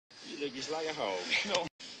just like a hog. No.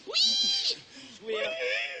 Squeal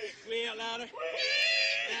out louder.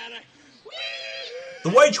 Louder. The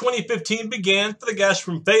way 2015 began for the guys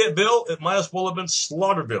from Fayetteville, it might as well have been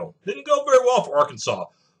Slaughterville. Didn't go very well for Arkansas,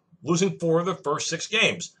 losing 4 of their first 6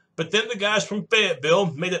 games. But then the guys from Fayetteville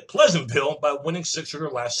made it Pleasantville by winning 6 of their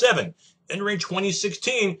last 7. Entering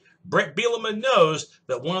 2016, Bret Beilema knows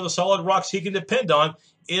that one of the solid rocks he can depend on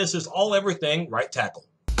is his all-everything right tackle.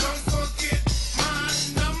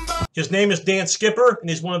 His name is Dan Skipper, and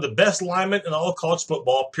he's one of the best linemen in all of college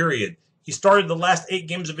football, period. He started the last 8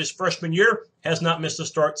 games of his freshman year, has not missed a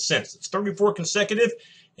start since. It's 34 consecutive,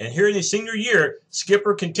 and here in his senior year,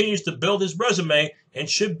 Skipper continues to build his resume and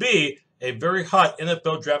should be a very hot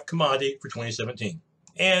NFL draft commodity for 2017.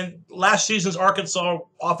 And last season's Arkansas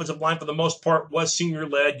offensive line, for the most part, was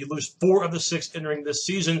senior-led. You lose 4 of the 6 entering this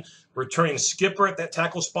season, returning Skipper at that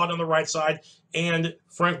tackle spot on the right side, and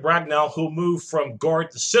Frank Bragnell, who moved from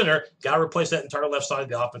guard to center, got to replace that entire left side of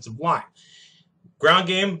the offensive line. Ground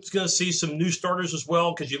game is going to see some new starters as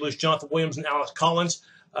well because you lose Jonathan Williams and Alex Collins.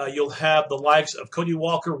 You'll have the likes of Cody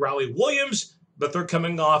Walker, Riley Williams, but they're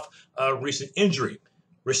coming off a recent injury.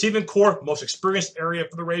 Receiving core, most experienced area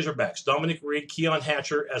for the Razorbacks. Dominic Reed, Keon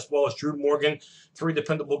Hatcher, as well as Drew Morgan, 3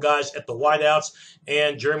 dependable guys at the wideouts,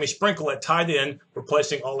 and Jeremy Sprinkle at tight end,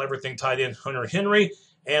 replacing all-everything tight end Hunter Henry.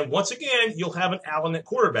 And once again, you'll have an Allen at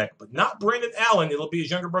quarterback, but not Brandon Allen. It'll be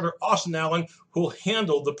his younger brother, Austin Allen, who will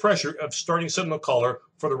handle the pressure of starting signal caller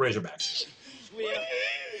for the Razorbacks.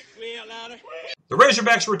 The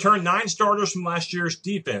Razorbacks returned 9 starters from last year's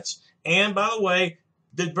defense. And, by the way,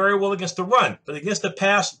 did very well against the run. But against the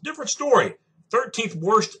pass, different story. 13th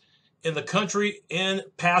worst in the country in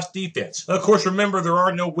pass defense. Of course, remember, there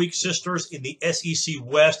are no weak sisters in the SEC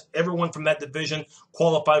West. Everyone from that division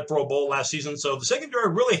qualified for a bowl last season. So the secondary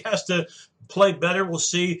really has to play better. We'll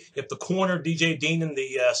see if the corner, DJ Dean, and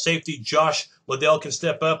the safety, Josh Liddell, can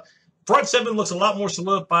step up. Front 7 looks a lot more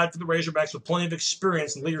solidified for the Razorbacks with plenty of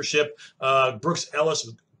experience and leadership. Brooks Ellis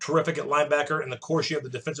is terrific at linebacker, and of course you have the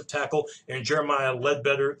defensive tackle and Jeremiah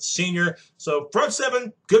Ledbetter Sr. So front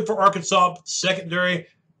 7, good for Arkansas. Secondary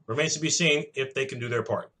remains to be seen if they can do their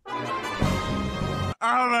part.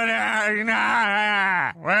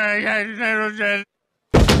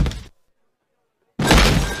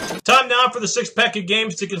 Time now for the 6-pack of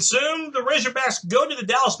games to consume. The Razorbacks go to the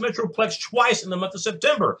Dallas Metroplex twice in the month of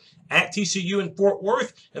September, at TCU in Fort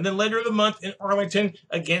Worth, and then later in the month in Arlington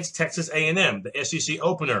against Texas A&M, the SEC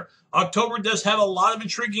opener. October does have a lot of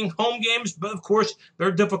intriguing home games, but of course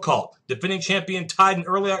they're difficult. Defending champion Tide in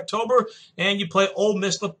early October, and you play Ole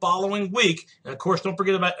Miss the following week. And of course, don't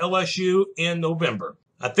forget about LSU in November.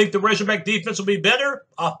 I think the Razorback defense will be better.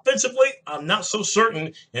 Offensively, I'm not so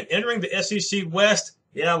certain. And entering the SEC West,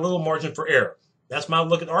 yeah, a little margin for error. That's my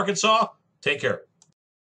look at Arkansas. Take care.